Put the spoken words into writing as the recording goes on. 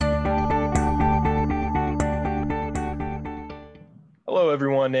Hello,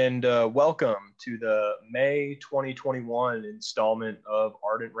 everyone, and welcome to the May 2021 installment of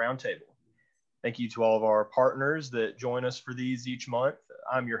Ardent Roundtable. Thank you to all of our partners that join us for these each month.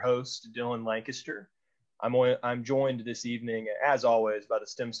 I'm your host, Dylan Lancaster. I'm joined this evening, as always, by the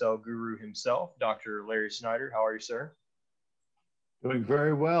stem cell guru himself, Dr. Larry Snyder. How are you, sir? Doing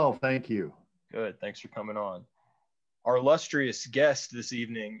very well, thank you. Good. Thanks for coming on. Our illustrious guest this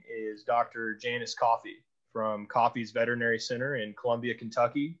evening is Dr. Janice Coffey from Coffey's Veterinary Center in Columbia,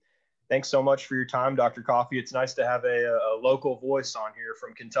 Kentucky. Thanks so much for your time, Dr. Coffey. It's nice to have a local voice on here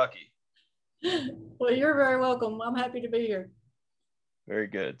from Kentucky. Well, you're very welcome. I'm happy to be here. Very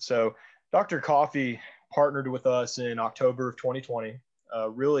good. So Dr. Coffey partnered with us in October of 2020,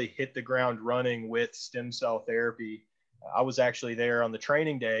 really hit the ground running with stem cell therapy. I was actually there on the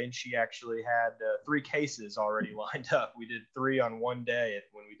training day, and she actually had 3 cases already lined up. We did 3 on one day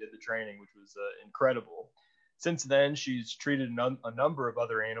when we did the training, which was incredible. Since then, she's treated a number of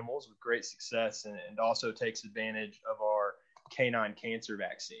other animals with great success and also takes advantage of our canine cancer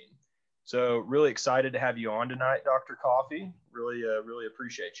vaccine. So really excited to have you on tonight, Dr. Coffey. Really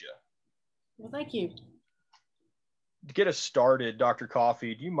appreciate you. Well, thank you. To get us started, Dr.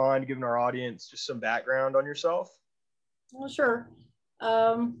 Coffey, do you mind giving our audience just some background on yourself? Well, sure.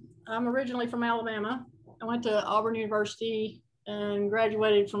 I'm originally from Alabama. I went to Auburn University and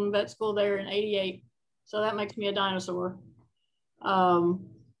graduated from vet school there in '88. So that makes me a dinosaur. I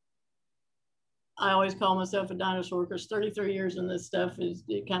always call myself a dinosaur because 33 years in this stuff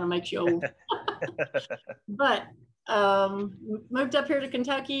it kind of makes you old. But moved up here to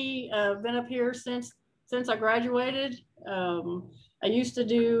Kentucky. Been up here since I graduated. I used to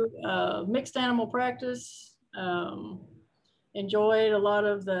do mixed animal practice. Enjoyed a lot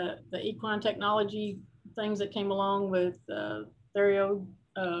of the equine technology things that came along with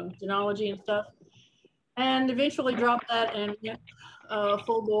genealogy and stuff, and eventually dropped that and went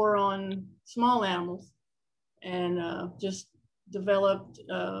full bore on small animals, and just developed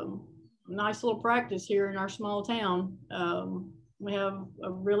a nice little practice here in our small town. We have a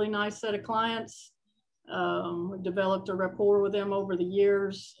really nice set of clients. We've developed a rapport with them over the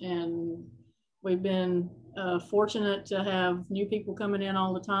years, and we've been fortunate to have new people coming in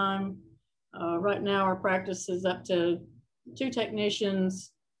all the time. Right now, our practice is up to 2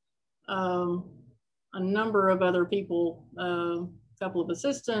 technicians, a number of other people, a couple of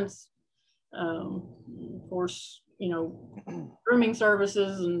assistants, of course, grooming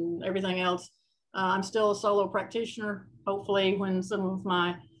services and everything else. I'm still a solo practitioner. Hopefully, when some of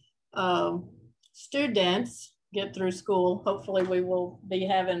my students get through school, hopefully we will be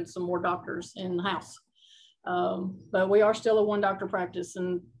having some more doctors in the house. But we are still a 1-doctor practice,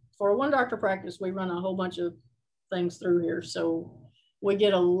 and for a 1-doctor practice, we run a whole bunch of things through here. So we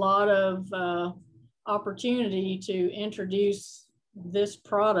get a lot of opportunity to introduce this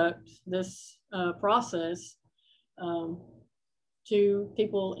product, this process, to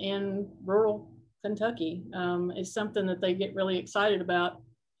people in rural Kentucky. It's something that they get really excited about,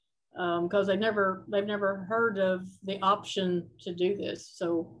 because they've never heard of the option to do this.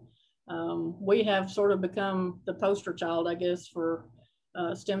 So we have sort of become the poster child, I guess, for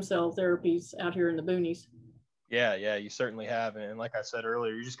stem cell therapies out here in the boonies. Yeah, you certainly have. And like I said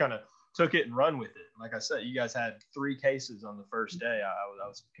earlier, you just kind of took it and run with it. Like I said, you guys had 3 cases on the first day. I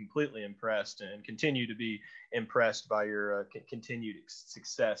was completely impressed and continue to be impressed by your continued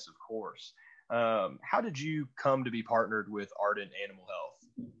success, of course. How did you come to be partnered with Ardent Animal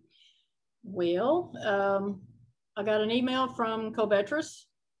Health? Well, I got an email from Covetrus.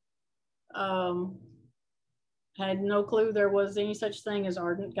 Had no clue there was any such thing as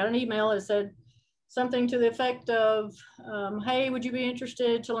Ardent. Got an email that said something to the effect of, hey, would you be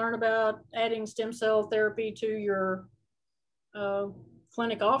interested to learn about adding stem cell therapy to your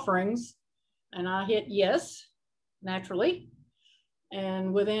clinic offerings? And I hit yes, naturally.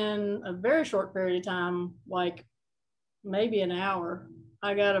 And within a very short period of time, like maybe an hour,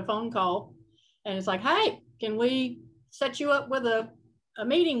 I got a phone call, and it's like, hey, can we set you up with a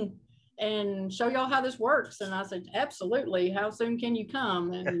meeting and show y'all how this works? And I said, absolutely. How soon can you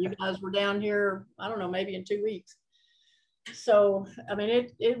come? And you guys were down here, I don't know, maybe in 2 weeks. So, I mean,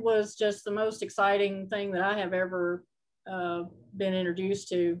 it was just the most exciting thing that I have ever been introduced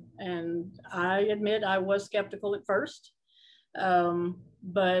to. And I admit I was skeptical at first,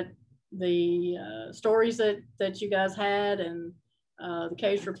 but the stories that you guys had, and the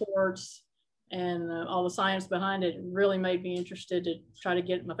case reports, and all the science behind it really made me interested to try to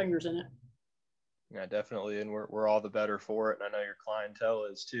get my fingers in it. Yeah, definitely. And we're all the better for it. And I know your clientele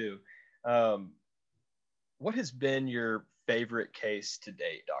is too. What has been your favorite case to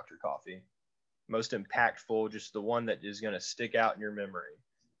date, Dr. Coffey? most impactful, just the one that is going to stick out in your memory?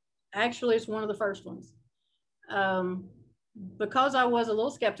 Actually, it's one of the first ones. Because I was a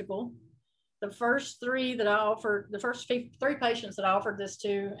little skeptical, the first three patients that I offered this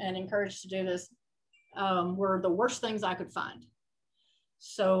to and encouraged to do this were the worst things I could find.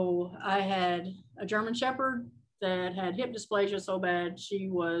 So I had a German Shepherd that had hip dysplasia so bad she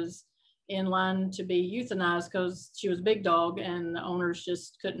was in line to be euthanized because she was a big dog and the owners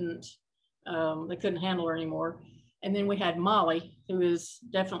just couldn't handle her anymore. And then we had Molly, who is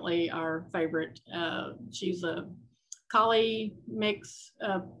definitely our favorite. She's a collie mix,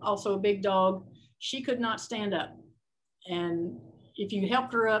 also a big dog. She could not stand up. And if you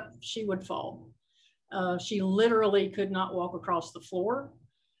helped her up, she would fall. She literally could not walk across the floor.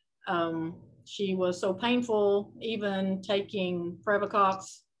 She was so painful, even taking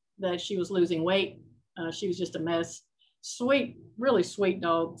Previcox, that she was losing weight. She was just a mess. Sweet, really sweet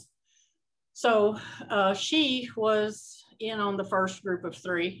dog. So she was in on the first group of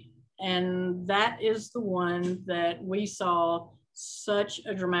three. And that is the one that we saw such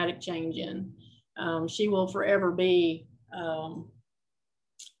a dramatic change in. She will forever be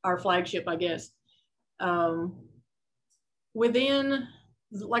our flagship, I guess. Within,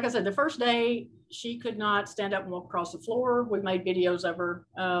 like I said, the first day, she could not stand up and walk across the floor. We made videos of her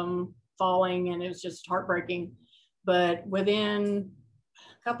falling, and it was just heartbreaking. But within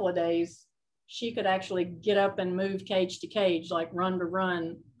a couple of days, she could actually get up and move cage to cage, like run to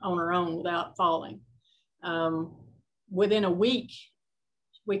run on her own without falling. Within a week,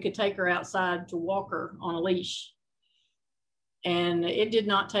 we could take her outside to walk her on a leash. And it did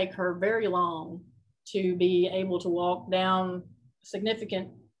not take her very long to be able to walk down a significant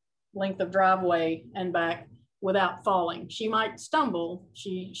length of driveway and back without falling. She might stumble.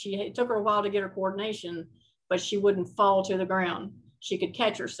 It took her a while to get her coordination, but she wouldn't fall to the ground. She could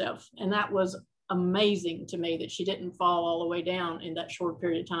catch herself. And that was amazing to me, that she didn't fall all the way down in that short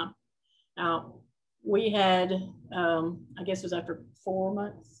period of time. Now, we had, I guess it was after 4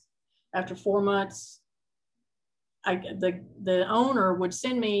 months. After 4 months, the owner would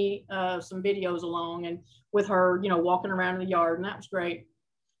send me some videos along and with her, walking around in the yard, and that was great.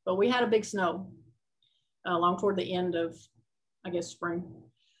 But we had a big snow along toward the end of, I guess, spring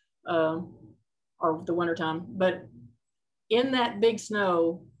or the wintertime. But in that big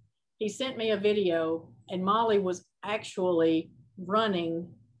snow, he sent me a video, and Molly was actually running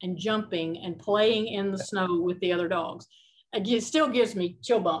and jumping and playing in the snow with the other dogs. It still gives me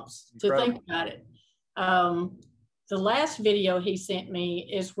chill bumps to think about it. The last video he sent me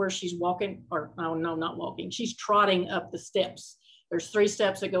is where she's walking, or oh, no, not walking. She's trotting up the steps. There's 3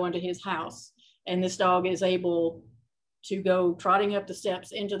 steps that go into his house, and this dog is able to go trotting up the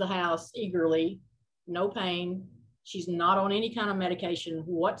steps into the house eagerly, no pain. She's not on any kind of medication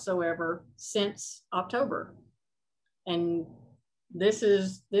whatsoever since October. And this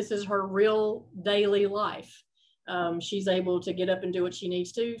is her real daily life. She's able to get up and do what she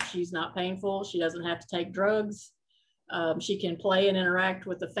needs to. She's not painful. She doesn't have to take drugs. She can play and interact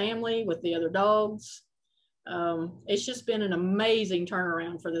with the family, with the other dogs. It's just been an amazing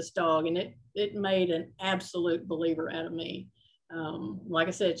turnaround for this dog, and it made an absolute believer out of me. Like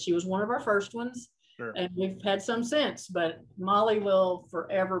I said, she was one of our first ones. Sure. And we've had some since, but Molly will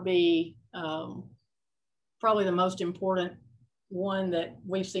forever be probably the most important one that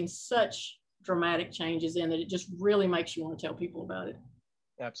we've seen such dramatic changes in, that it just really makes you want to tell people about it.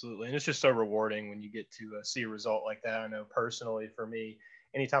 Absolutely. And it's just so rewarding when you get to see a result like that. I know personally for me,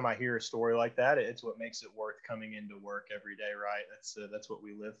 anytime I hear a story like that, it's what makes it worth coming into work every day, right? That's what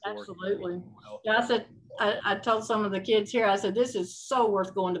we live for. Absolutely. Yeah, I told some of the kids here, I said, this is so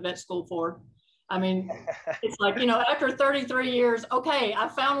worth going to vet school for. I mean, it's like, after 33 years, okay, I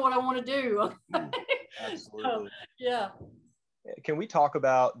found what I want to do. Absolutely. So, yeah. Can we talk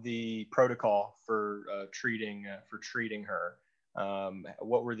about the protocol for treating her? How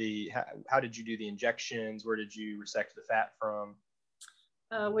did you do the injections? Where did you resect the fat from?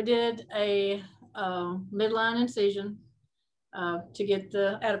 We did a midline incision to get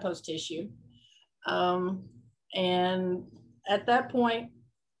the adipose tissue. And at that point,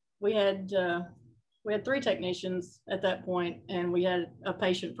 we had 3 technicians at that point, and we had a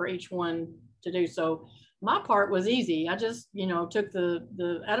patient for each one to do. So my part was easy. I just, took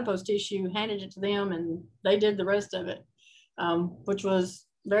the adipose tissue, handed it to them, and they did the rest of it, which was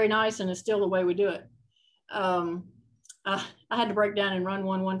very nice, and is still the way we do it. I had to break down and run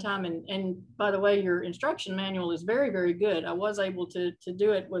one time. And by the way, your instruction manual is very, very good. I was able to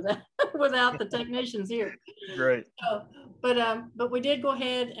do it without the technicians here. Great. But we did go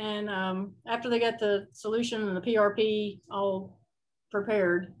ahead and after they got the solution and the PRP all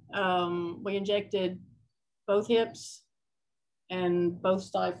prepared. We injected both hips and both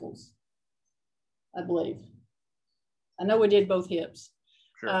stifles, I believe. I know we did both hips.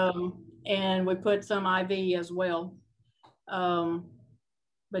 Sure. And we put some IV as well.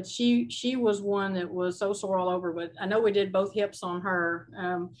 But she was one that was so sore all over, but I know we did both hips on her.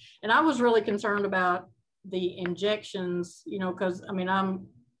 And I was really concerned about the injections, you know, because I mean, I'm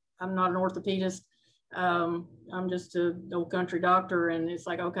not an orthopedist. I'm just an old country doctor, and it's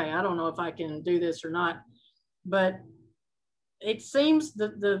like, okay, I don't know if I can do this or not. But it seems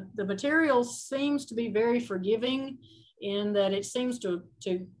the material seems to be very forgiving in that it seems to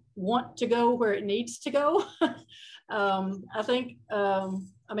want to go where it needs to go. I think,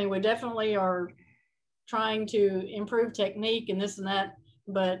 I mean, we definitely are trying to improve technique and this and that,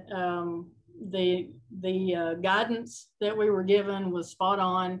 but the guidance that we were given was spot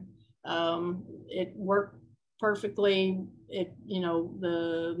on. It worked perfectly. It, you know,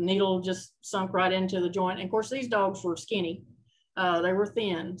 the needle just sunk right into the joint. And of course, these dogs were skinny. They were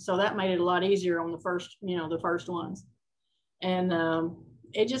thin, so that made it a lot easier on the first, you know, the first ones. And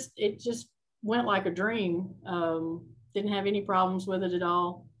it just went like a dream. Didn't have any problems with it at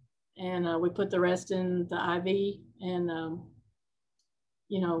all. And we put the rest in the IV, and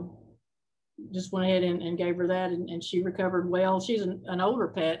you know, just went ahead and gave her that, and she recovered well. She's an older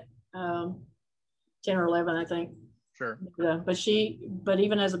pet, 10 or 11, I think. Sure. But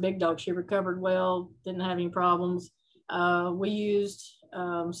even as a big dog, she recovered well, didn't have any problems. We used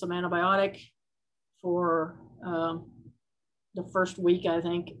some antibiotic for the first week, I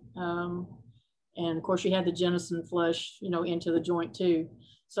think. And of course, she had the Genocin flush, you know, into the joint too.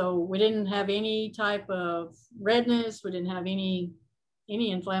 So we didn't have any type of redness. We didn't have any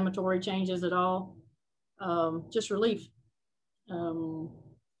inflammatory changes at all. Just relief.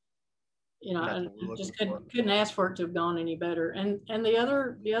 You know, I just couldn't ask for it to have gone any better. And the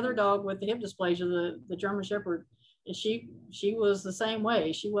other dog with the hip dysplasia, the German Shepherd, she was the same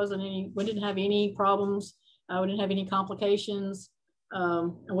way. We didn't have any problems. We didn't have any complications.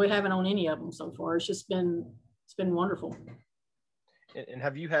 And we haven't on any of them so far. It's been wonderful. And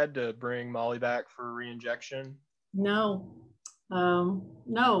have you had to bring Molly back for re-injection? No,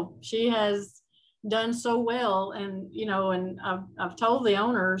 no, she has done so well. And, you know, and I've told the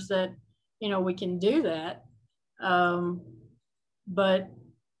owners that, you know, we can do that. But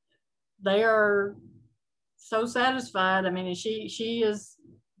they are so satisfied. I mean, she is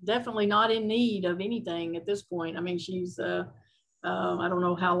definitely not in need of anything at this point. I mean, she's, I don't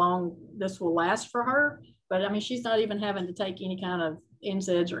know how long this will last for her, but I mean, she's not even having to take any kind of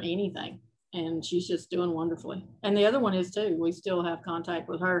NSAIDs or anything. And she's just doing wonderfully. And the other one is too. We still have contact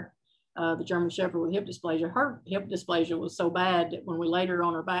with her, the German Shepherd with hip dysplasia. Her hip dysplasia was so bad that when we laid her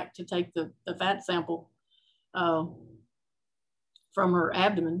on her back to take the fat sample from her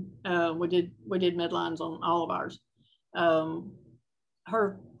abdomen, we did Medlines on all of ours.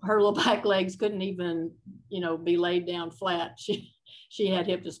 Her little back legs couldn't even, you know, be laid down flat. She had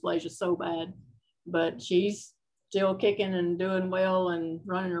hip dysplasia so bad, but she's still kicking and doing well and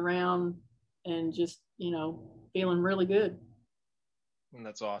running around and just, you know, feeling really good. And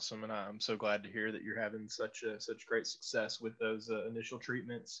that's awesome. And I'm so glad to hear that you're having such great success with those initial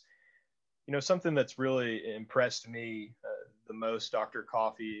treatments. You know, something that's really impressed me the most, Dr.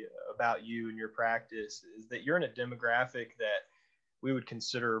 Coffey, about you and your practice is that you're in a demographic that we would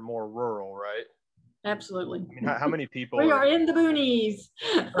consider more rural, right? Absolutely. I mean, how many people we are in the boonies.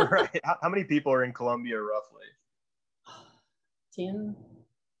 Right. How many people are in Columbia roughly? 10,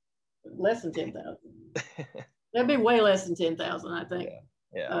 less than 10,000. That'd be way less than 10,000, I think.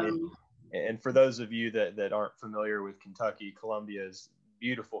 Yeah. I mean, and for those of you that aren't familiar with Kentucky, Columbia is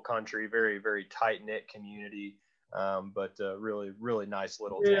beautiful country, very, very tight knit community, but really, really nice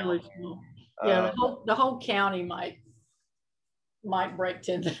little town. Cool. Yeah, the whole county might break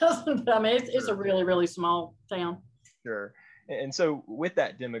 10,000, but I mean, it's a really, really small town. Sure. And so with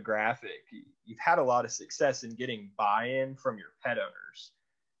that demographic, you've had a lot of success in getting buy-in from your pet owners.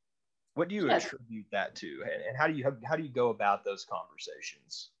 What do you attribute that to? And how do you go about those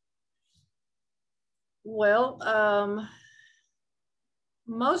conversations? Well,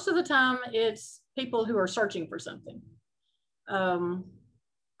 most of the time it's people who are searching for something.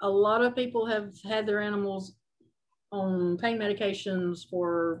 A lot of people have had their animals on pain medications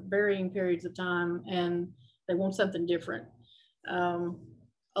for varying periods of time, and they want something different.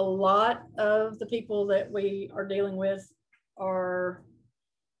 A lot of the people that we are dealing with are,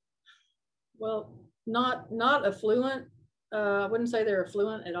 well, not affluent. I wouldn't say they're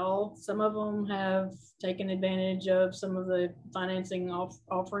affluent at all. Some of them have taken advantage of some of the financing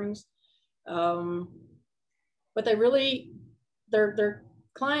offerings, but they really they're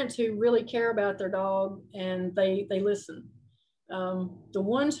clients who really care about their dog, and they listen. The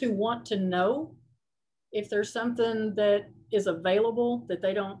ones who want to know if there's something that is available that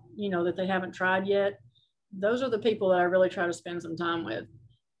they don't, that they haven't tried yet, those are the people that I really try to spend some time with.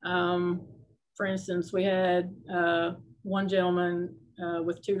 For instance, we had one gentleman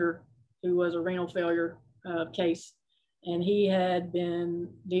with Tudor who was a renal failure case, and he had been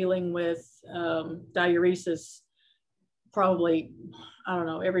dealing with diuresis probably, I don't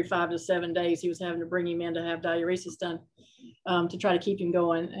know, every 5 to 7 days. He was having to bring him in to have diuresis done to try to keep him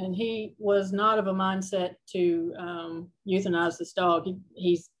going. And he was not of a mindset to euthanize this dog.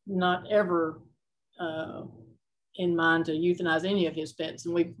 He's not ever in mind to euthanize any of his pets.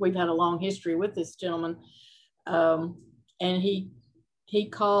 And we've had a long history with this gentleman. And he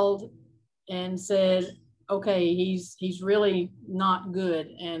called and said, okay, he's really not good,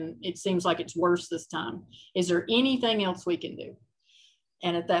 and it seems like it's worse this time. Is there anything else we can do?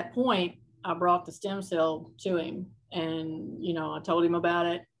 And at that point, I brought the stem cell to him, and I told him about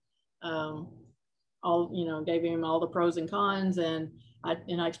it. Gave him all the pros and cons, and I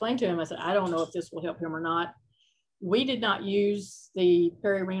explained to him. I said, I don't know if this will help him or not. We did not use the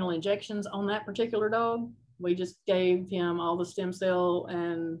perirenal injections on that particular dog. We just gave him all the stem cell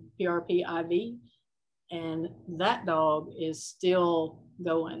and PRP IV. And that dog is still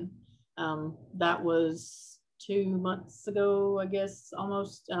going. That was 2 months ago, I guess,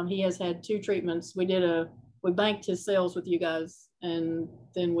 almost. He has had 2 treatments. We banked his cells with you guys, and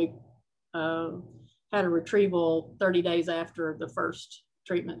then we had a retrieval 30 days after the first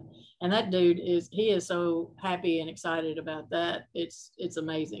treatment. And that dude is so happy and excited about that. It's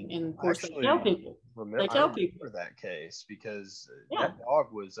amazing. And of course, they tell people. I remember that case because that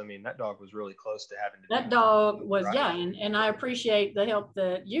dog was really close to having to. That dog was, and I appreciate the help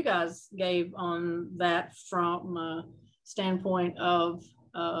that you guys gave on that from a standpoint of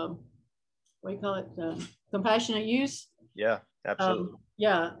what do you call it? Compassionate use. Yeah, absolutely.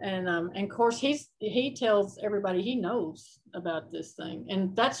 And of course he tells everybody he knows about this thing,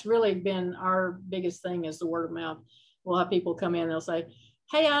 and that's really been our biggest thing is the word of mouth. We'll have people come in, they'll say,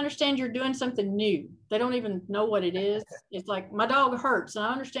 hey, I understand you're doing something new. They don't even know what it is. It's like, my dog hurts, and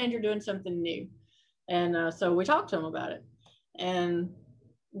I understand you're doing something new. And so we talked to them about it, and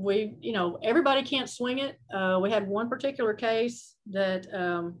everybody can't swing it. We had one particular case that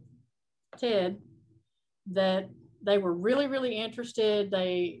Ted, that they were really, really interested.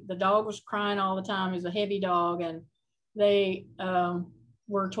 The dog was crying all the time. He was a heavy dog, and they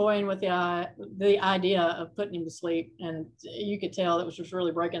were toying with the idea of putting him to sleep. And you could tell it was just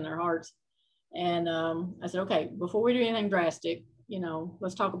really breaking their hearts. And I said, okay, before we do anything drastic,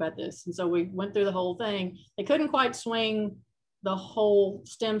 let's talk about this. And so we went through the whole thing. They couldn't quite swing the whole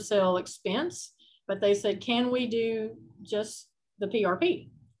stem cell expense, but they said, can we do just the PRP?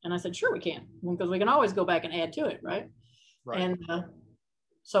 And I said, sure, we can, because we can always go back and add to it, right? And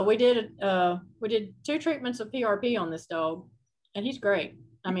so we did 2 treatments of PRP on this dog, and he's great.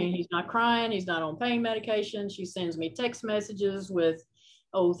 I mean, he's not crying. He's not on pain medication. She sends me text messages with,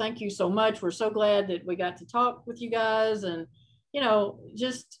 oh, thank you so much. We're so glad that we got to talk with you guys. And,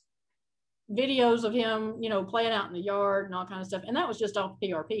 just videos of him, playing out in the yard and all kind of stuff. And that was just off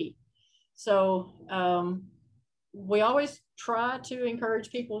PRP. So we always try to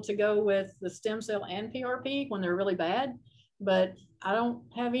encourage people to go with the stem cell and PRP when they're really bad, but I don't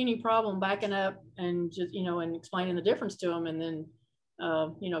have any problem backing up and just, and explaining the difference to them, and then,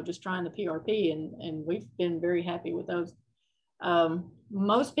 just trying the PRP, and we've been very happy with those.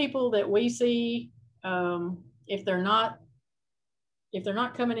 Most people that we see, if they're not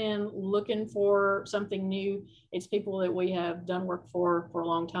coming in looking for something new, it's people that we have done work for a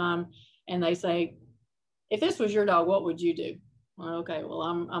long time, and they say, if this was your dog, what would you do? Well, okay, well,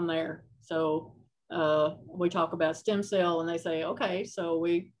 I'm there. So we talk about stem cell, and they say, okay, so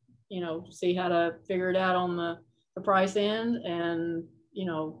we, see how to figure it out on the price end, and,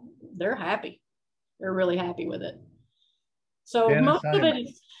 they're happy. They're really happy with it. So most of it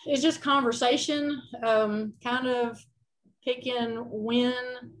is just conversation, kind of picking when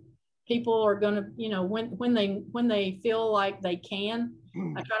people are going to, when they feel like they can.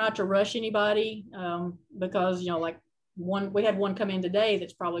 I try not to rush anybody because, we had one come in today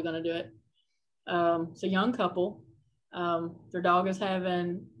that's probably going to do it. It's a young couple. Their dog is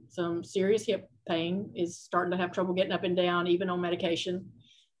having some serious hip pain, is starting to have trouble getting up and down, even on medication.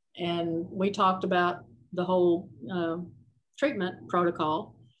 And we talked about the whole treatment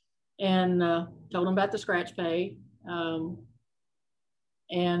protocol, and told them about the scratch pay.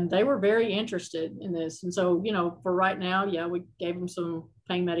 And they were very interested in this. And so, for right now, we gave them some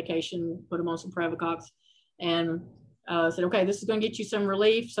pain medication, put them on some Previcox, and said, okay, this is going to get you some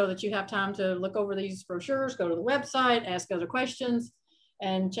relief so that you have time to look over these brochures, go to the website, ask other questions.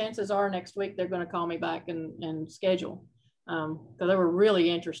 And chances are next week they're going to call me back and schedule, because they were really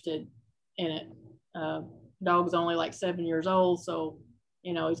interested in it. Dog's only like 7 years old, so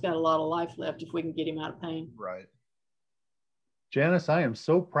he's got a lot of life left if we can get him out of pain. Right. Janice, I am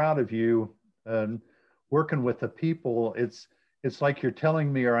so proud of you working with the people. It's like you're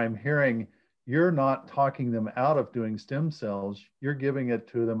telling me, or I'm hearing, you're not talking them out of doing stem cells. You're giving it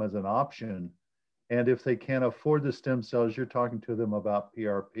to them as an option. And if they can't afford the stem cells, you're talking to them about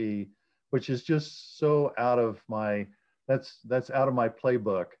PRP, which is just so out of my, that's out of my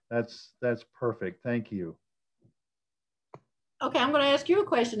playbook. That's perfect. Thank you. Okay, I'm going to ask you a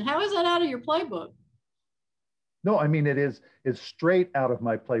question. How is that out of your playbook? No, I mean, it's straight out of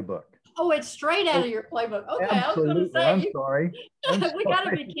my playbook. Oh, it's straight out of your playbook. Okay, Absolutely. I was going to say, I'm sorry. we got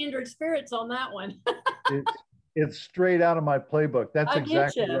to be kindred spirits on that one. it's straight out of my playbook. That's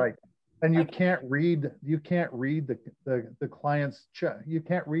exactly right. And you Okay. can't read the client's check. You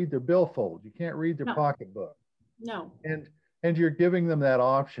can't read their billfold. You can't read their pocketbook. No. And you're giving them that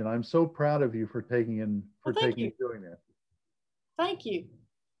option. I'm so proud of you for taking and doing that. Thank you.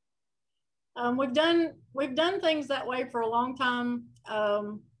 We've done things that way for a long time.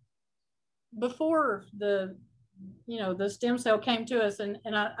 Before the stem cell came to us, and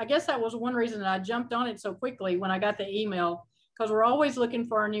I guess that was one reason that I jumped on it so quickly when I got the email, because we're always looking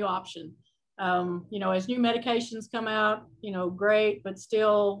for a new option. As new medications come out, great, but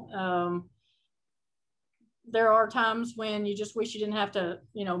still, there are times when you just wish you didn't have to,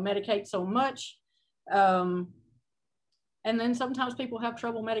 medicate so much. And then sometimes people have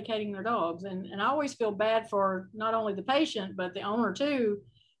trouble medicating their dogs. And I always feel bad for not only the patient, but the owner too,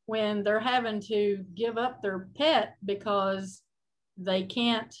 when they're having to give up their pet because they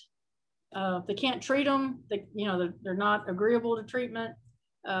can't treat them. They're not agreeable to treatment.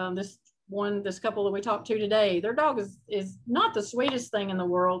 This couple that we talked to today, their dog is not the sweetest thing in the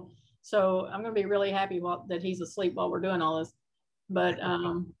world. So I'm going to be really happy that he's asleep while we're doing all this. But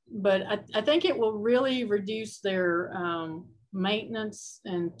I think it will really reduce their maintenance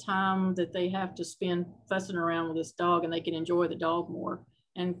and time that they have to spend fussing around with this dog, and they can enjoy the dog more.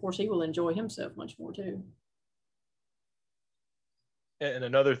 And of course, he will enjoy himself much more too. And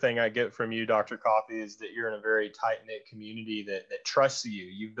another thing I get from you, Dr. Coffey, is that you're in a very tight-knit community that trusts you.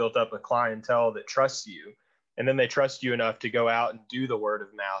 You've built up a clientele that trusts you, and then they trust you enough to go out and do the word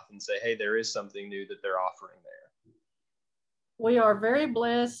of mouth and say, hey, there is something new that they're offering there. We are very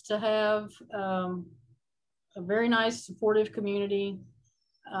blessed to have a very nice, supportive community.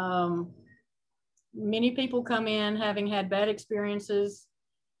 Many people come in having had bad experiences,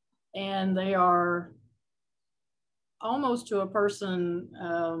 and they are almost to a person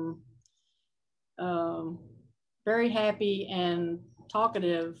very happy and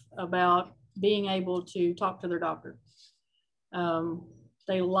talkative about being able to talk to their doctor.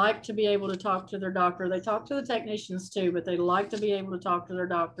 They like to be able to talk to their doctor. They talk to the technicians too, but they like to be able to talk to their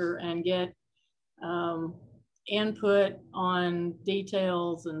doctor and get input on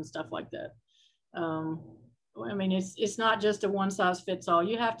details and stuff like that. I mean, it's not just a one size fits all.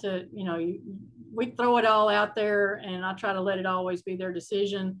 You have to, we throw it all out there, and I try to let it always be their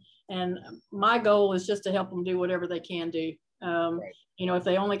decision. And my goal is just to help them do whatever they can do. Right. If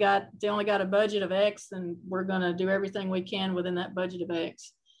they only got a budget of X, then we're going to do everything we can within that budget of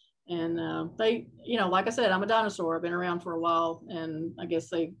X. And they, like I said, I'm a dinosaur. I've been around for a while, and I guess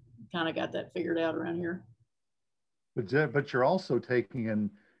they kind of got that figured out around here. But you're also taking in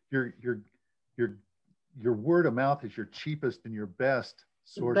your word of mouth is your cheapest and your best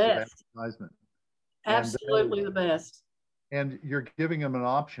source of advertisement. Absolutely the best. And you're giving them an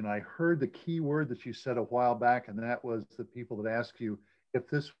option. I heard the key word that you said a while back, and that was the people that ask you, if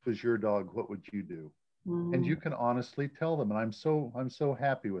this was your dog, what would you do? Mm-hmm. And you can honestly tell them. And I'm so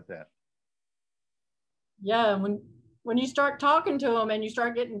happy with that. Yeah. When you start talking to them and you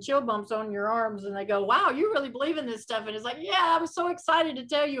start getting chill bumps on your arms, and they go, wow, you really believe in this stuff. And it's like, yeah, I'm so excited to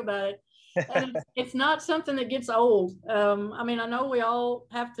tell you about it. And it's not something that gets old. I mean, I know we all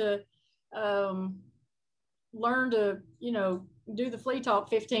have to learn to, do the flea talk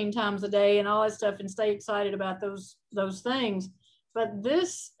 15 times a day and all that stuff and stay excited about those things. But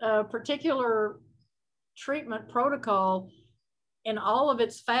this particular treatment protocol in all of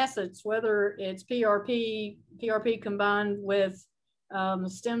its facets, whether it's PRP combined with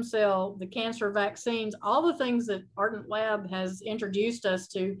stem cell, the cancer vaccines, all the things that Ardent Lab has introduced us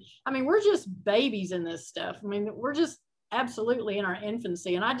to. I mean, we're just babies in this stuff. I mean, we're just absolutely in our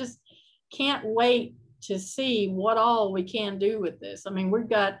infancy. And I just can't wait to see what all we can do with this. I mean, we've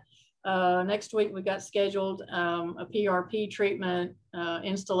got Next week, we got scheduled a PRP treatment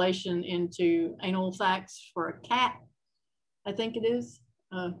installation into anal sacs for a cat. I think it is.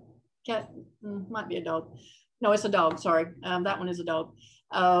 Cat, might be a dog. No, it's a dog. Sorry. That one is a dog.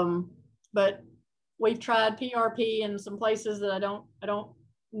 But we've tried PRP in some places that I don't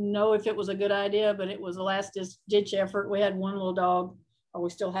know if it was a good idea, but it was a last ditch effort. We had one little dog, or we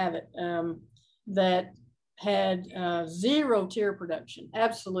still have it, that had zero tear production,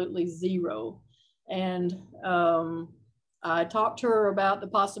 absolutely zero. And I talked to her about the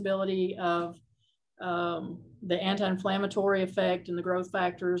possibility of the anti-inflammatory effect and the growth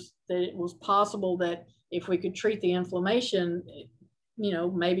factors, that it was possible that if we could treat the inflammation,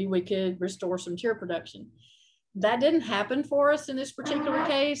 maybe we could restore some tear production. That didn't happen for us in this particular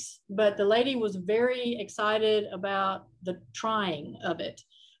case, but the lady was very excited about the trying of it.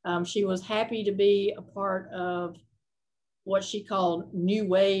 She was happy to be a part of what she called new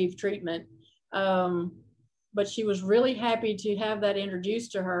wave treatment. But she was really happy to have that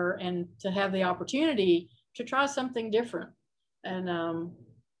introduced to her and to have the opportunity to try something different. And,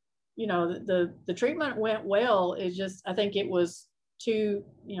 the treatment went well. It's just, I think it was too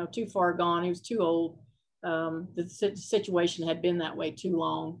far gone. He was too old. The situation had been that way too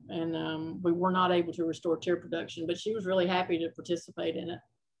long, and we were not able to restore tear production, but she was really happy to participate in it.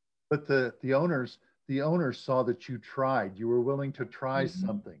 But the owners saw that you tried. You were willing to try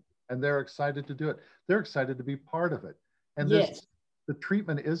something, and they're excited to do it. They're excited to be part of it. And the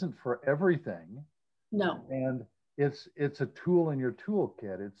treatment isn't for everything. No. And it's a tool in your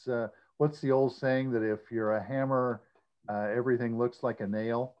toolkit. It's what's the old saying that if you're a hammer, everything looks like a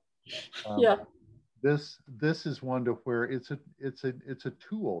nail. Yeah. This is one to where it's a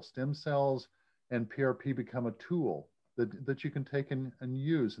tool. Stem cells and PRP become a tool that you can take and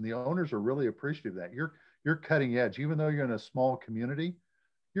use. And the owners are really appreciative of that. You're cutting edge. Even though you're in a small community,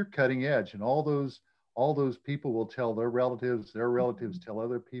 you're cutting edge. And all those people will tell their relatives tell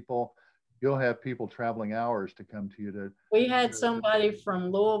other people. You'll have people traveling hours to come to you. We had somebody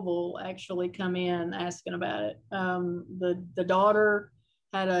from Louisville actually come in asking about it. The daughter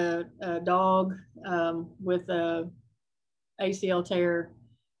had a dog with a ACL tear,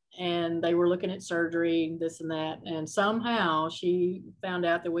 and they were looking at surgery, this and that. And somehow she found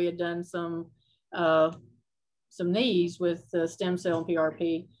out that we had done some knees with stem cell and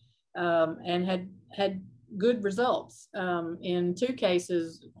PRP, and had good results. In 2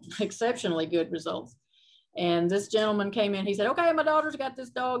 cases, exceptionally good results. And this gentleman came in, he said, okay, my daughter's got this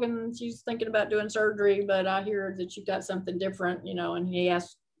dog and she's thinking about doing surgery, but I hear that you've got something different, and he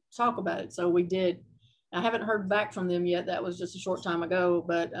asked to talk about it. So we did. I haven't heard back from them yet. That was just a short time ago,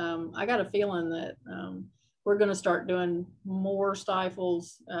 but I got a feeling that we're going to start doing more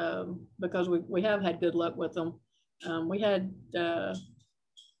stifles because we have had good luck with them. We had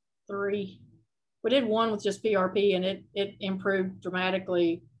 3. We did one with just PRP, and it improved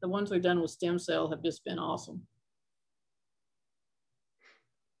dramatically. The ones we've done with stem cell have just been awesome.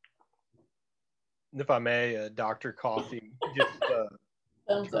 If I may, Dr. Coffey, just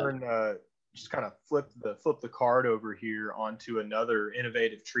just kind of flip the card over here onto another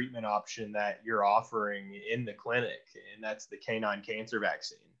innovative treatment option that you're offering in the clinic, and that's the canine cancer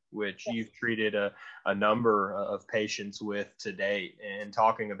vaccine, which you've treated a number of patients with to date. And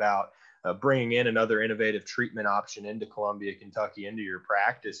talking about bringing in another innovative treatment option into Columbia, Kentucky, into your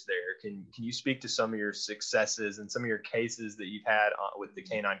practice there. Can you speak to some of your successes and some of your cases that you've had with the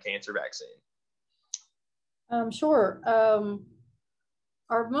canine cancer vaccine? Sure.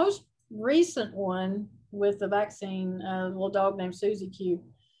 Our most recent one with the vaccine, a little dog named Susie Q.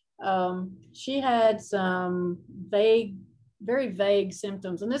 She had some very vague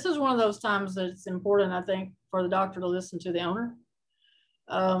symptoms. And this is one of those times that it's important, I think, for the doctor to listen to the owner.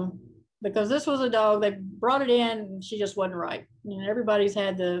 Because this was a dog, they brought it in and she just wasn't right. Everybody's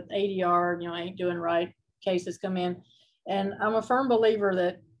had the ADR, ain't doing right cases come in. And I'm a firm believer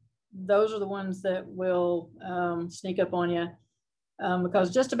that those are the ones that will sneak up on you.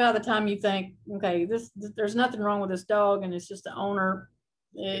 Because just about the time you think, okay, there's nothing wrong with this dog and it's just the owner,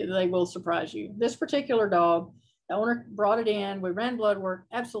 they will surprise you. This particular dog, the owner brought it in, we ran blood work,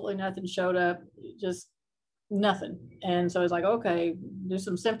 absolutely nothing showed up, just nothing. And so it's like, okay, do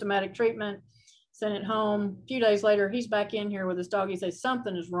some symptomatic treatment, send it home. A few days later, he's back in here with his dog. He says,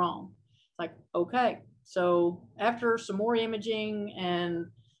 something is wrong. It's like, okay. So after some more imaging and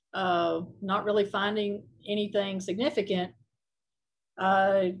not really finding anything significant,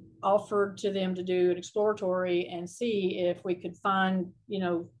 I offered to them to do an exploratory and see if we could find,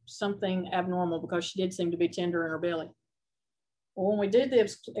 something abnormal, because she did seem to be tender in her belly. Well, when we did the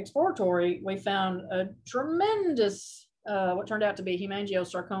exploratory, we found a tremendous what turned out to be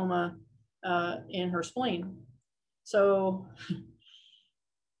hemangiosarcoma in her spleen. So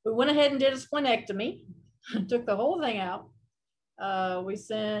we went ahead and did a splenectomy, took the whole thing out. We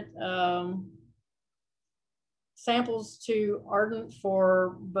sent samples to Ardent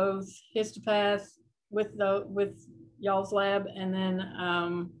for both histopath with y'all's lab, and then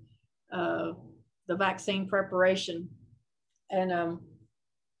the vaccine preparation. And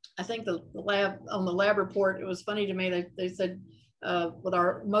I think the lab, on the lab report, it was funny to me, they said with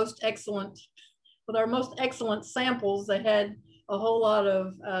our most excellent samples, they had a whole lot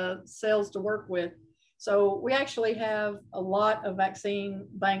of cells to work with. So we actually have a lot of vaccine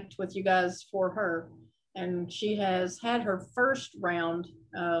banked with you guys for her. And she has had her first round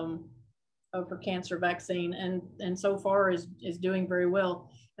of her cancer vaccine, and so far is doing very well.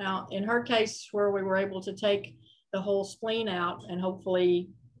 Now, in her case, where we were able to take the whole spleen out and hopefully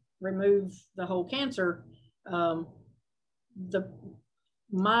remove the whole cancer,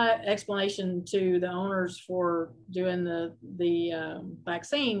 my explanation to the owners for doing the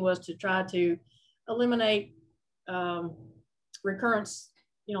vaccine was to try to eliminate recurrence,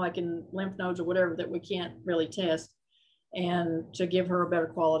 you know, like in lymph nodes or whatever that we can't really test, and to give her a better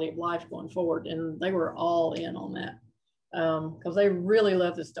quality of life going forward. And they were all in on that because they really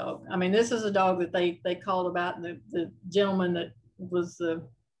love this dog. I mean, this is a dog that they called about, and the gentleman that was the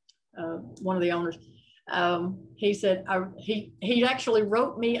one of the owners, he said, he actually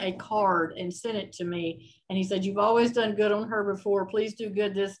wrote me a card and sent it to me. And he said, "You've always done good on her before. Please do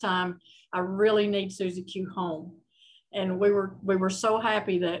good this time. I really need Susie Q home." And we were so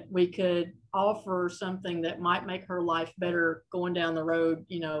happy that we could offer something that might make her life better going down the road,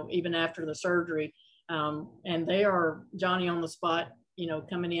 you know, even after the surgery. And they are Johnny on the spot, you know,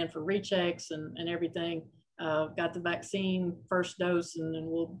 coming in for rechecks and everything. Got the vaccine first dose, and then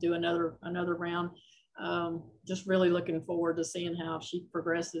we'll do another round. Just really looking forward to seeing how she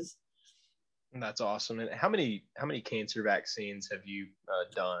progresses. That's awesome. And how many cancer vaccines have you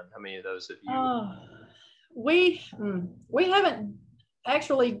done? How many of those have you? We haven't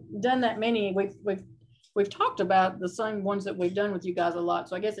actually done that many. We've talked about the same ones that we've done with you guys a lot.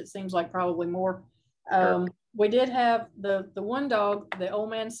 So I guess it seems like probably more. Sure. We did have the one dog, the old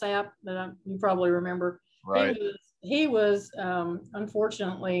man Sap, that you probably remember. Right. He was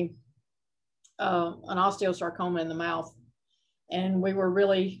unfortunately an osteosarcoma in the mouth, and we were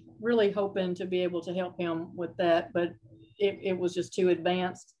really hoping to be able to help him with that, but it was just too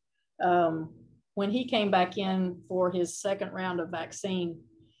advanced. When he came back in for his second round of vaccine,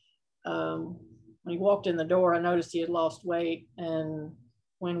 when he walked in the door, I noticed he had lost weight. And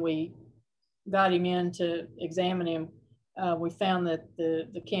when we got him in to examine him, we found that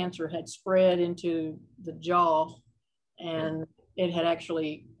the cancer had spread into the jaw, and it had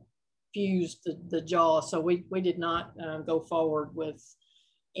actually fused the jaw. So we did not go forward with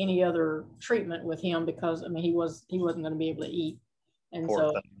any other treatment with him, because I mean he wasn't going to be able to eat. And Poor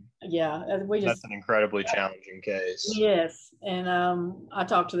so thing. yeah, That's an incredibly challenging case. Yes. And I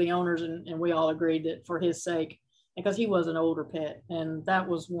talked to the owners, and we all agreed that for his sake, because he was an older pet, and that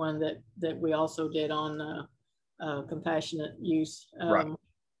was one that we also did on compassionate use. Right.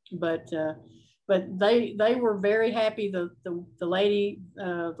 But they were very happy. The lady,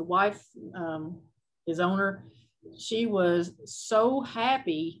 the wife, his owner, she was so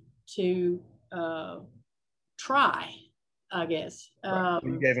happy to try, I guess. Right.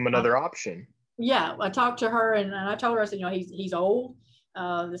 You gave him another option. Yeah, I talked to her, and I told her, I said, you know, he's old.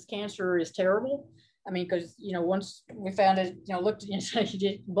 This cancer is terrible. I mean, because, you know, once we found it, you know, looked, you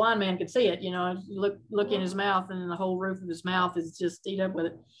know, blind man could see it, you know, look in his mouth, and the whole roof of his mouth is just eat up with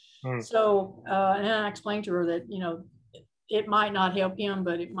it. So, and I explained to her that, you know, it might not help him,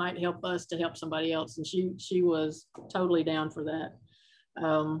 but it might help us to help somebody else. And she was totally down for that.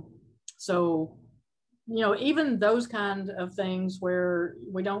 So, you know, even those kind of things where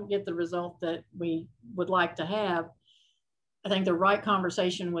we don't get the result that we would like to have, I think the right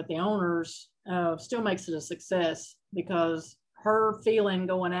conversation with the owners still makes it a success, because her feeling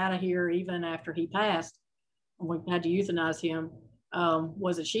going out of here, even after he passed, we had to euthanize him,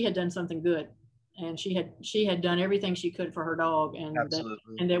 was that she had done something good, and she had done everything she could for her dog, and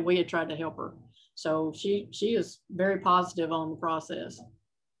that we had tried to help her. So she is very positive on the process.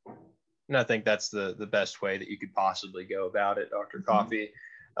 And I think that's the best way that you could possibly go about it, Dr. Coffey.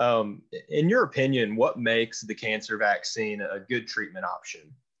 In your opinion, what makes the cancer vaccine a good treatment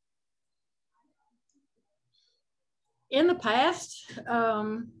option? In the past,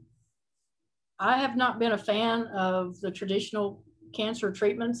 I have not been a fan of the traditional cancer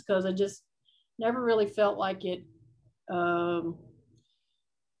treatments, because I just never really felt like it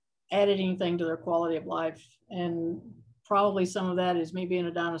added anything to their quality of life. And probably some of that is me being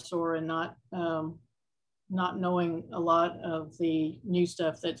a dinosaur and not knowing a lot of the new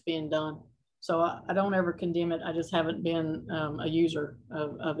stuff that's being done. So I don't ever condemn it. I just haven't been a user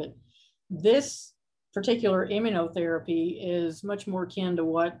of it. This particular immunotherapy is much more akin to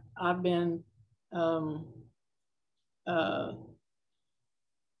what I've been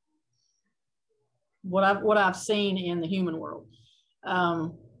what I've seen in the human world,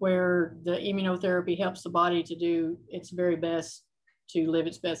 where the immunotherapy helps the body to do its very best to live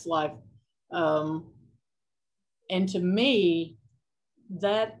its best life. And to me,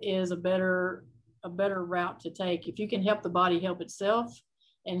 that is a better route to take. If you can help the body help itself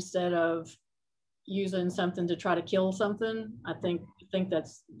instead of using something to try to kill something, I think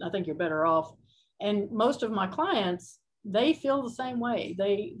you're better off. And most of my clients, they feel the same way.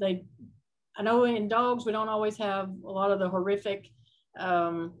 I know in dogs, we don't always have a lot of the horrific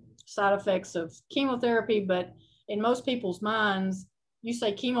side effects of chemotherapy, but in most people's minds, you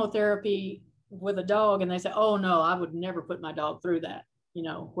say chemotherapy with a dog and they say, oh no, I would never put my dog through that, you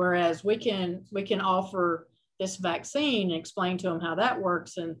know, whereas we can offer this vaccine and explain to them how that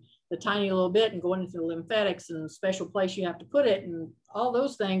works and the tiny little bit and going into the lymphatics and the special place you have to put it and all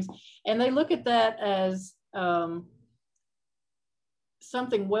those things. And they look at that as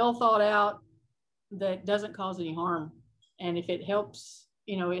something well thought out that doesn't cause any harm. And if it helps,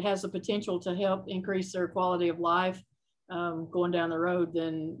 you know, it has the potential to help increase their quality of life going down the road,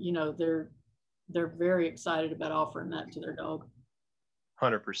 then, you know, they're very excited about offering that to their dog.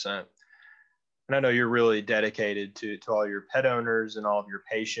 100%. And I know you're really dedicated to all your pet owners and all of your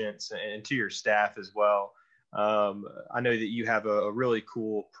patients and to your staff as well. I know that you have a really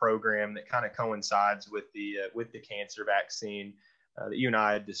cool program that kind of coincides with the cancer vaccine that you and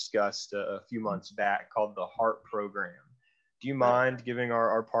I had discussed a few months back, called the HEART program. Do you mind giving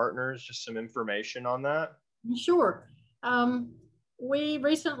our partners just some information on that? Sure. We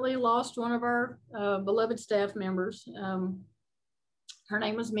recently lost one of our beloved staff members. Her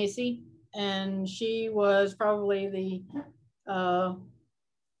name was Missy, and she was probably the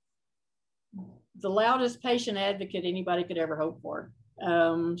loudest patient advocate anybody could ever hope for.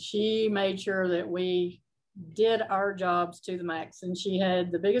 She made sure that we did our jobs to the max, and she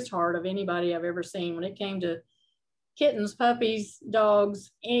had the biggest heart of anybody I've ever seen. When it came to kittens, puppies,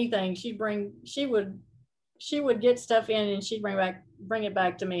 dogs, anything, she would get stuff in and she'd bring it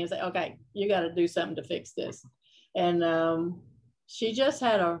back to me and say, okay, you got to do something to fix this. And she just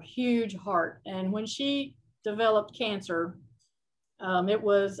had a huge heart. And when she developed cancer, it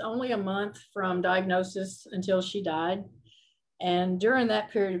was only a month from diagnosis until she died. And during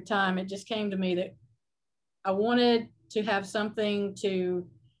that period of time, it just came to me that I wanted to have something to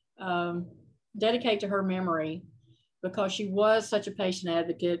dedicate to her memory, because she was such a patient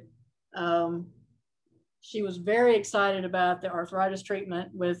advocate. She was very excited about the arthritis treatment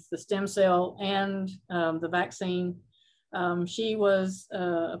with the stem cell and the vaccine. She was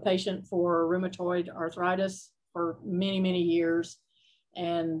a patient for rheumatoid arthritis for many, many years.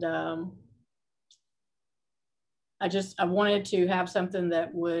 And I wanted to have something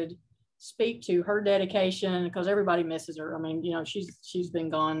that would speak to her dedication, because everybody misses her. I mean, you know, she's been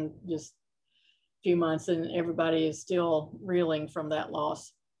gone just a few months and everybody is still reeling from that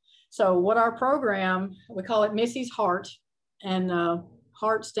loss. So what our program, we call it Missy's Heart, and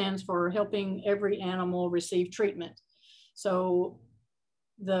HEART stands for Helping Every Animal Receive Treatment. So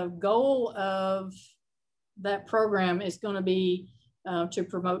the goal of that program is going to be to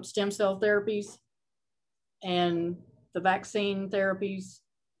promote stem cell therapies and the vaccine therapies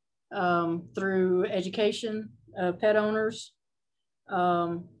through education of pet owners,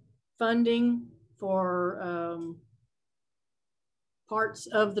 funding for parts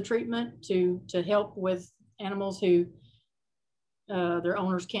of the treatment to help with animals who their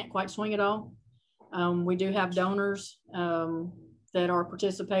owners can't quite swing it all. We do have donors that are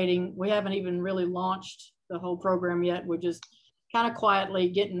participating. We haven't even really launched the whole program yet. We're just kind of quietly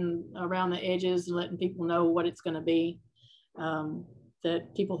getting around the edges and letting people know what it's going to be.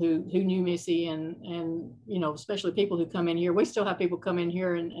 That people who knew Missy and you know, especially people who come in here, we still have people come in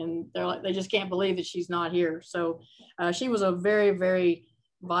here and they're like, they just can't believe that she's not here. So she was a very, very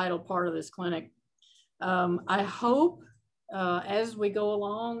vital part of this clinic. I hope as we go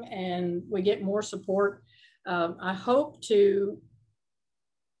along and we get more support, I hope to,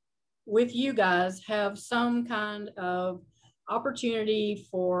 with you guys, have some kind of opportunity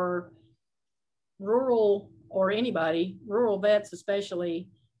for rural or anybody, rural vets especially,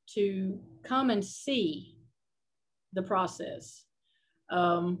 to come and see the process.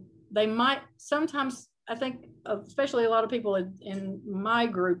 They might sometimes, I think, especially a lot of people in my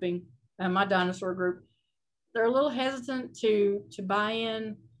grouping, my dinosaur group, they're a little hesitant to buy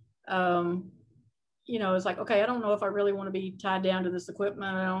in. You know, it's like, okay, I don't know if I really want to be tied down to this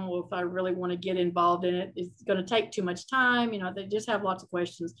equipment. I don't know if I really want to get involved in it. It's going to take too much time. You know, they just have lots of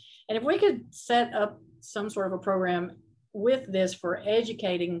questions. And if we could set up some sort of a program with this for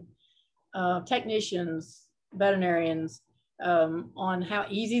educating technicians, veterinarians, on how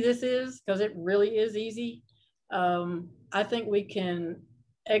easy this is, because it really is easy, I think we can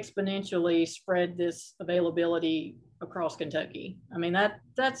exponentially spread this availability across Kentucky. I mean,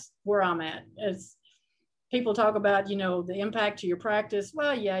 that's where I'm at. It's, people talk about, you know, the impact to your practice.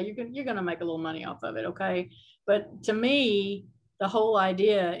 Well, yeah, you're going to make a little money off of it. Okay. But to me, the whole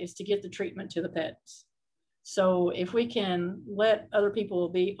idea is to get the treatment to the pets. So if we can let other people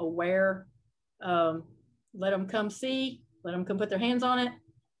be aware, let them come see, let them come put their hands on it,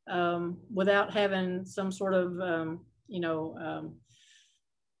 without having some sort of, you know,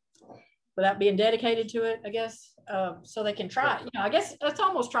 without being dedicated to it, I guess, so they can try it. You know, I guess it's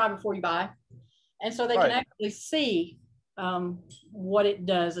almost try before you buy. And so they can actually see what it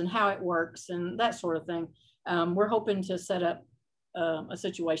does and how it works and that sort of thing. We're hoping to set up a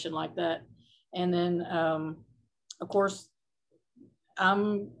situation like that. And then, of course,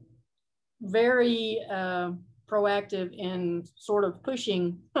 I'm very proactive in sort of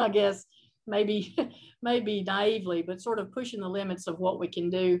pushing, I guess, maybe naively, but sort of pushing the limits of what we can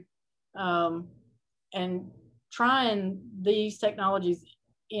do, and trying these technologies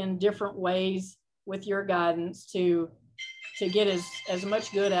in different ways with your guidance to get as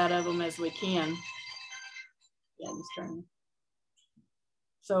much good out of them as we can. Yeah, I'm just trying.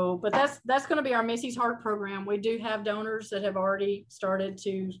 So, but that's going to be our Missy's Heart program. We do have donors that have already started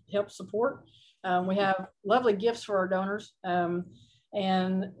to help support. We have lovely gifts for our donors.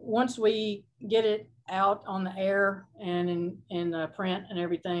 And once we get it out on the air and in print and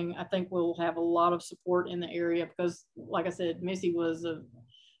everything, I think we'll have a lot of support in the area because, like I said, Missy was a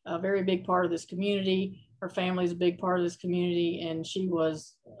very big part of this community. Her family's a big part of this community, and she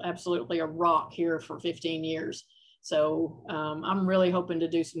was absolutely a rock here for 15 years. So I'm really hoping to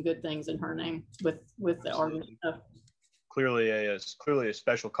do some good things in her name with the art stuff. Clearly a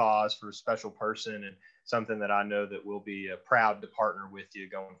special cause for a special person, and something that I know that we'll be proud to partner with you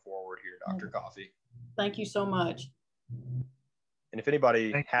going forward here, Dr. Coffey. Thank you so much. And if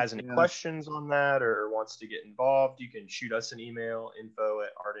anybody has any questions on that or wants to get involved, you can shoot us an email,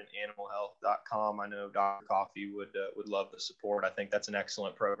 info@ardentanimalhealth.com. I know Dr. Coffey would love the support. I think that's an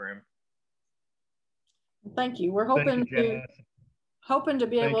excellent program. Thank you. We're hoping to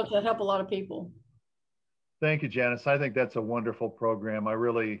be able to help a lot of people. Thank you, Janice. I think that's a wonderful program.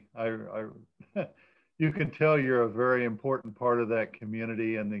 You can tell you're a very important part of that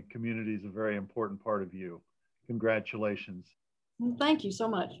community, and the community is a very important part of you. Congratulations. Thank you so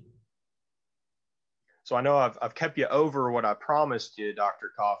much. So I know I've kept you over what I promised you,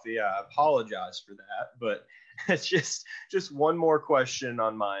 Dr. Coffey. I apologize for that, but it's just one more question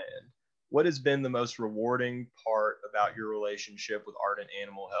on my end. What has been the most rewarding part about your relationship with Ardent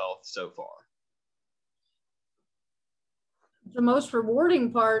Animal Health so far? The most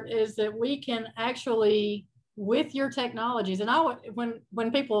rewarding part is that we can actually, with your technologies, and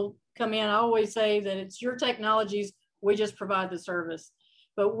when people come in, I always say that it's your technologies, we just provide the service.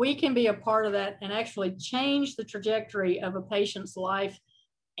 But we can be a part of that and actually change the trajectory of a patient's life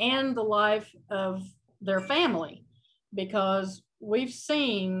and the life of their family, because we've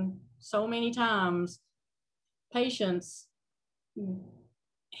seen so many times patients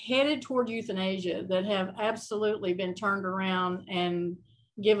headed toward euthanasia that have absolutely been turned around and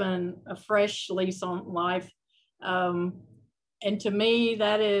given a fresh lease on life. And to me,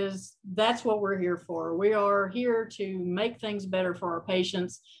 that's what we're here for. We are here to make things better for our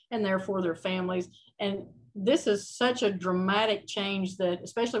patients and therefore their families. And this is such a dramatic change that,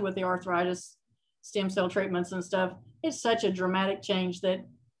 especially with the arthritis stem cell treatments and stuff, it's such a dramatic change that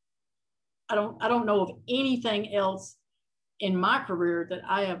I don't know of anything else in my career that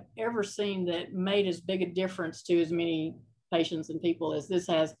I have ever seen that made as big a difference to as many patients and people as this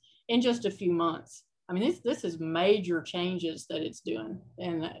has in just a few months. I mean, this is major changes that it's doing,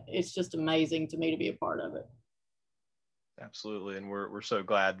 and it's just amazing to me to be a part of it. Absolutely, and we're so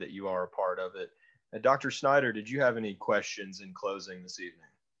glad that you are a part of it. Dr. Snyder, did you have any questions in closing this evening?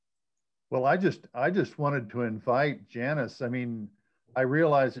 Well, I just wanted to invite Janice. I mean, I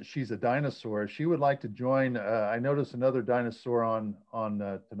realize that she's a dinosaur. She would like to join. I noticed another dinosaur on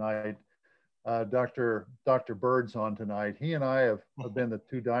tonight. Dr. Bird's on tonight. He and I have been the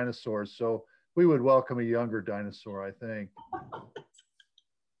two dinosaurs. So we would welcome a younger dinosaur, I think.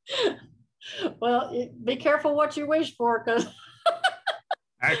 Well, be careful what you wish for, because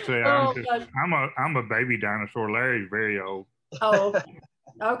Actually, Oh, gosh. I'm a baby dinosaur. Larry's very old. Oh,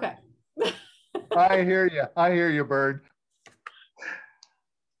 okay. I hear you. I hear you, Bird.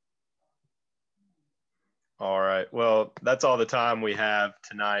 All right. Well, that's all the time we have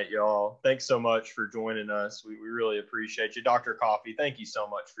tonight, y'all. Thanks so much for joining us. We really appreciate you. Dr. Coffey, thank you so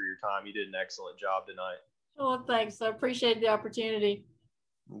much for your time. You did an excellent job tonight. Oh, thanks. I appreciate the opportunity.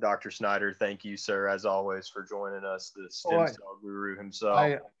 Dr. Snyder, thank you, sir, as always, for joining us, the stem cell guru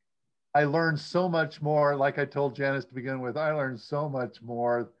himself. I learned so much more. Like I told Janice to begin with, I learned so much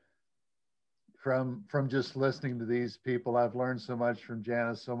more from just listening to these people. I've learned so much from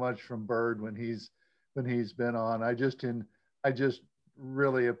Janice, so much from Bird when he's been on. I just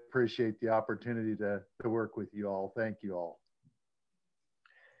really appreciate the opportunity to work with you all. Thank you all.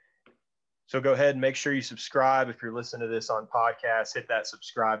 So go ahead and make sure you subscribe. If you're listening to this on podcast, hit that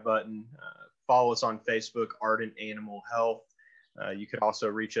subscribe button. Follow us on Facebook, Ardent Animal Health. You can also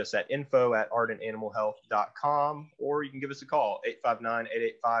reach us at info@ardentanimalhealth.com, or you can give us a call,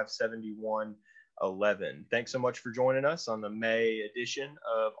 859-885-7111. Thanks so much for joining us on the May edition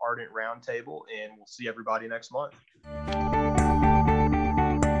of Ardent Roundtable, and we'll see everybody next month.